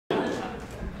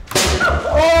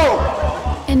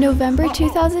In November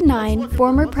 2009,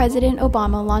 former President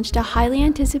Obama launched a highly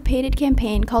anticipated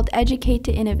campaign called Educate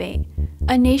to Innovate.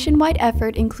 A nationwide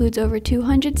effort includes over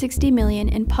 $260 million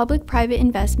in public-private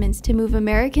investments to move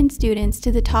American students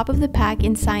to the top of the pack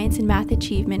in science and math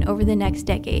achievement over the next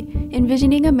decade,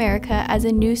 envisioning America as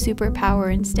a new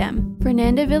superpower in STEM.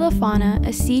 Fernanda Villafana,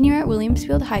 a senior at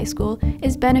Williamsfield High School,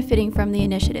 is benefiting from the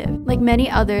initiative. Like many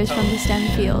others from the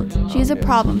STEM fields, she is a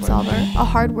problem solver, a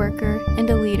hard worker, and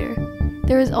a leader.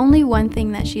 There is only one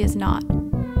thing that she is not.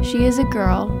 She is a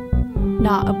girl,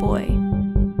 not a boy.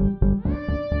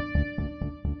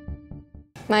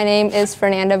 My name is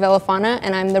Fernanda Villafana,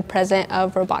 and I'm the president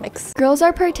of robotics. Girls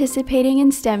are participating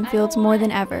in STEM fields more than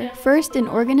ever. First, an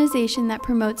organization that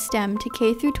promotes STEM to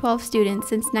K-12 students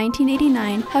since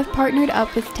 1989 have partnered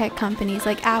up with tech companies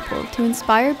like Apple to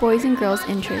inspire boys and girls'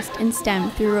 interest in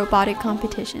STEM through robotic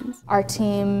competitions. Our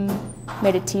team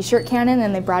made a t-shirt cannon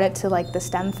and they brought it to the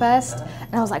STEM Fest,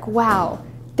 and I was like, wow,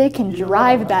 they can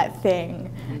drive that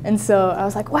thing. And so I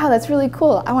was like, wow, that's really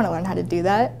cool. I want to learn how to do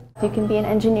that. You can be an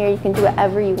engineer, you can do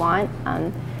whatever you want.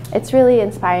 It's really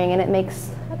inspiring, and it makes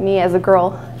me as a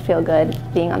girl feel good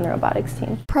being on the robotics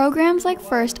team. Programs like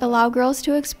FIRST allow girls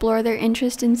to explore their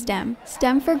interest in STEM.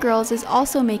 STEM for Girls is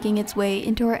also making its way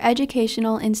into our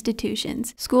educational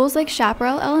institutions. Schools like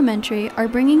Chaparral Elementary are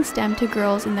bringing STEM to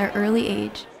girls in their early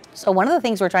age. So one of the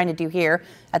things we're trying to do here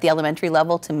at the elementary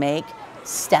level to make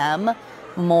STEM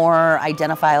more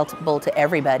identifiable to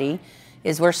everybody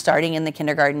is we're starting in the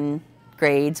kindergarten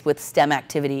grades with STEM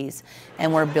activities,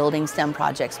 and we're building STEM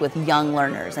projects with young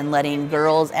learners and letting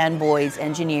girls and boys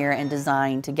engineer and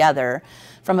design together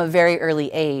from a very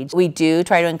early age. We do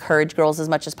try to encourage girls as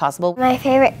much as possible. My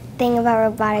favorite thing about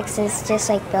robotics is just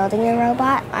building a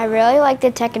robot. I really like the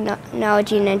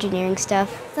technology and engineering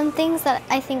stuff. Some things that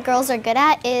I think girls are good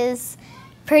at is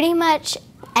pretty much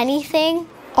anything.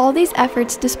 All these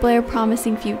efforts display a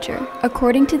promising future.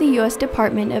 According to the U.S.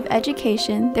 Department of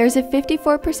Education, there's a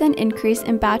 54% increase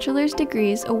in bachelor's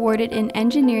degrees awarded in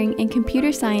engineering and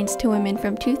computer science to women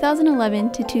from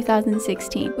 2011 to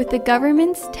 2016. With the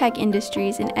government's, tech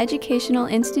industries, and educational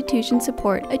institution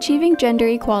support, achieving gender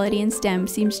equality in STEM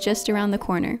seems just around the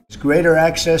corner. Greater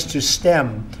access to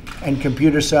STEM and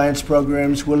computer science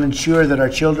programs will ensure that our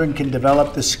children can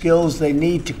develop the skills they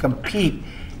need to compete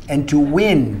and to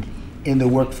win in the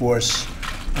workforce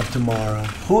of tomorrow.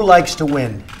 Who likes to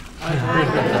win?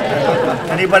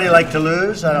 Anybody like to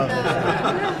lose? I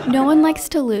don't. No one likes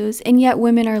to lose, and yet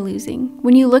women are losing.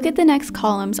 When you look at the next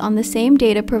columns on the same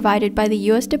data provided by the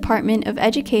U.S. Department of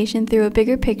Education through a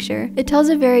bigger picture, it tells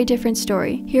a very different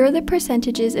story. Here are the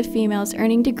percentages of females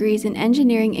earning degrees in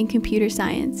engineering and computer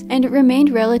science, and it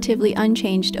remained relatively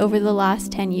unchanged over the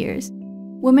last 10 years.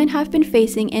 Women have been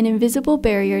facing an invisible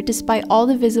barrier despite all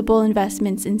the visible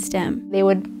investments in STEM. They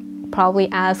would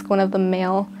probably ask one of the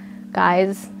male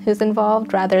guys who's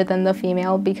involved rather than the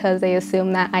female because they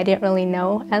assume that I didn't really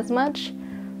know as much.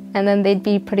 And then they'd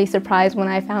be pretty surprised when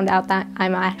I found out that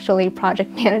I'm actually project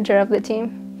manager of the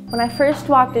team. When I first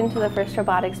walked into the first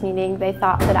robotics meeting, they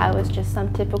thought that I was just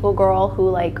some typical girl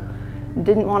who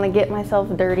didn't want to get myself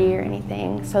dirty or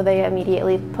anything. So they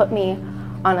immediately put me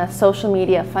on a social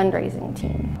media fundraising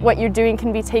team. What you're doing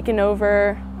can be taken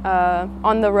over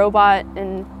on the robot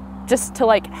and just to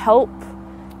help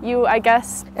you, I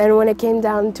guess. And when it came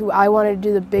down to I wanted to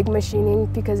do the big machining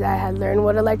because I had learned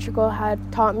what electrical had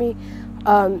taught me,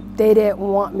 they didn't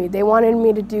want me. They wanted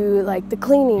me to do the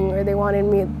cleaning, or they wanted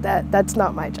me, that's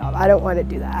not my job. I don't want to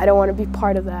do that. I don't want to be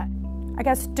part of that. I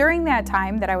guess during that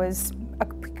time that I was a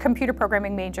computer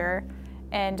programming major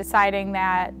and deciding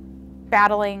that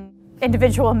battling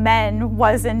individual men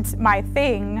wasn't my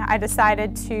thing, I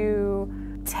decided to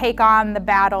take on the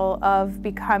battle of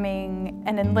becoming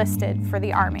an enlisted for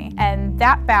the Army. And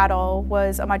that battle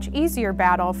was a much easier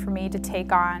battle for me to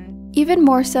take on. Even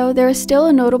more so, there is still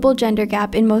a notable gender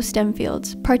gap in most STEM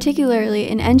fields, particularly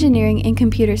in engineering and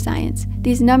computer science.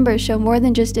 These numbers show more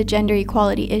than just a gender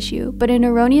equality issue, but an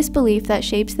erroneous belief that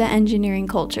shapes the engineering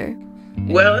culture.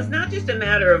 Well, it's not just a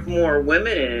matter of more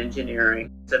women in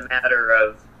engineering, it's a matter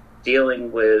of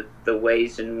dealing with the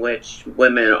ways in which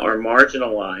women are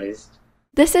marginalized.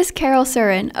 This is Carol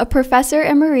Surin, a professor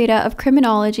emerita of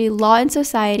criminology, law, and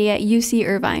society at UC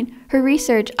Irvine. Her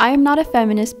research, I Am Not a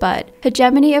Feminist But,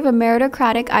 Hegemony of a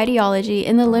Meritocratic Ideology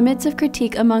and the Limits of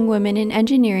Critique Among Women in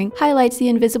Engineering, highlights the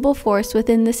invisible force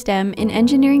within the STEM and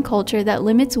engineering culture that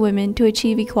limits women to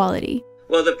achieve equality.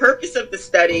 Well, the purpose of the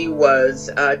study was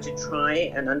to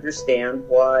try and understand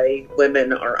why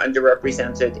women are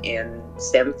underrepresented in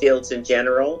STEM fields in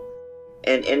general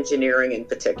and engineering in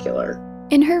particular.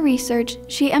 In her research,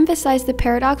 she emphasized the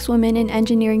paradox women in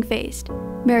engineering faced: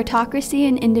 meritocracy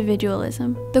and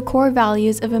individualism, the core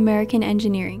values of American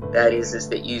engineering. That is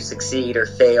that you succeed or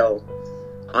fail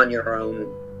on your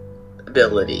own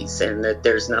abilities, and that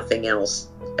there's nothing else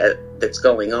that's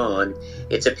going on.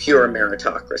 It's a pure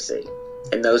meritocracy,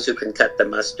 and those who can cut the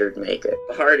mustard make it.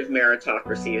 The heart of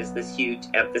meritocracy is this huge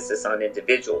emphasis on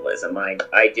individualism.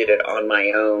 I did it on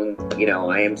my own.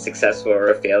 I am successful or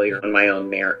a failure on my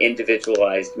own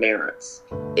individualized merits.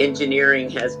 Engineering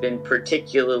has been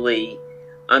particularly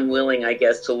unwilling, I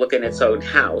guess, to look in its own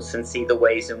house and see the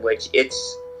ways in which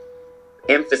its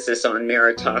emphasis on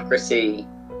meritocracy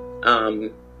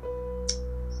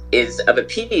is of a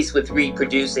piece with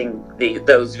reproducing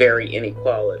those very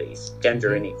inequalities,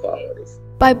 gender inequalities.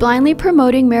 By blindly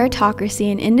promoting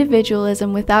meritocracy and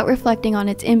individualism without reflecting on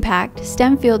its impact,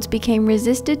 STEM fields became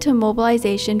resistant to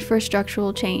mobilization for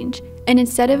structural change. And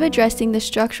instead of addressing the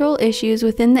structural issues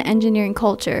within the engineering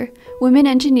culture, women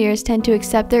engineers tend to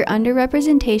accept their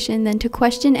underrepresentation than to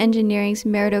question engineering's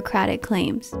meritocratic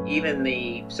claims. Even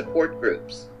the support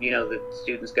groups, that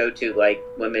students go to, like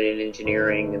Women in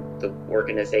Engineering and the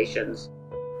organizations,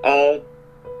 all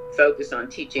focus on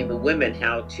teaching the women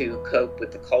how to cope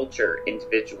with the culture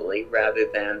individually rather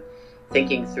than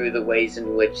thinking through the ways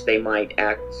in which they might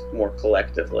act more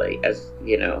collectively,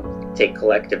 take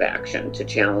collective action to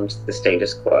challenge the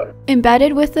status quo.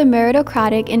 Embedded with the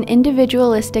meritocratic and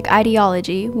individualistic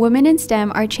ideology, women in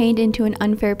STEM are chained into an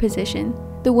unfair position.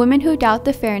 The women who doubt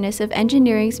the fairness of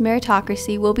engineering's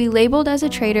meritocracy will be labeled as a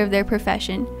traitor of their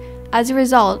profession. As a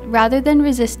result, rather than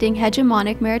resisting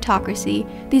hegemonic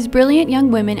meritocracy, these brilliant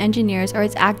young women engineers are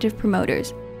its active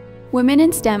promoters. Women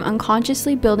in STEM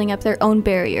unconsciously building up their own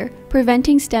barrier,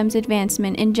 preventing STEM's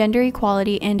advancement in gender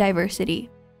equality and diversity.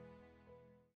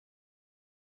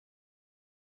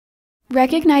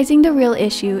 Recognizing the real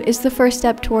issue is the first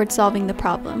step towards solving the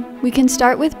problem. We can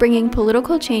start with bringing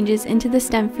political changes into the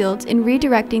STEM fields and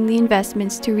redirecting the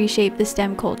investments to reshape the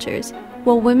STEM cultures.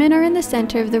 While women are in the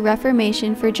center of the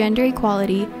reformation for gender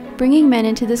equality, bringing men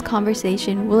into this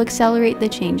conversation will accelerate the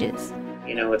changes.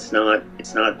 It's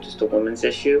not just a woman's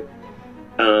issue.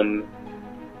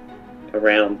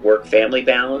 Around work-family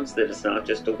balance, that it's not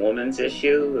just a woman's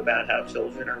issue about how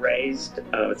children are raised.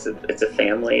 It's a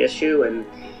family issue, and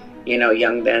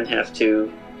young men have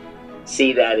to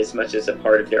see that as much as a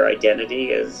part of their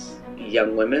identity as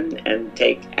young women and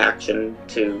take action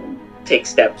to take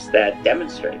steps that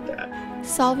demonstrate that.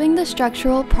 Solving the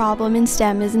structural problem in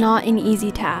STEM is not an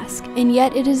easy task, and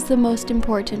yet it is the most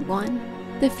important one.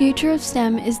 The future of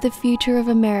STEM is the future of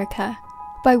America.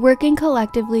 By working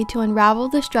collectively to unravel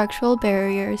the structural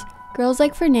barriers, girls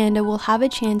like Fernanda will have a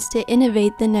chance to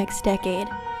innovate the next decade.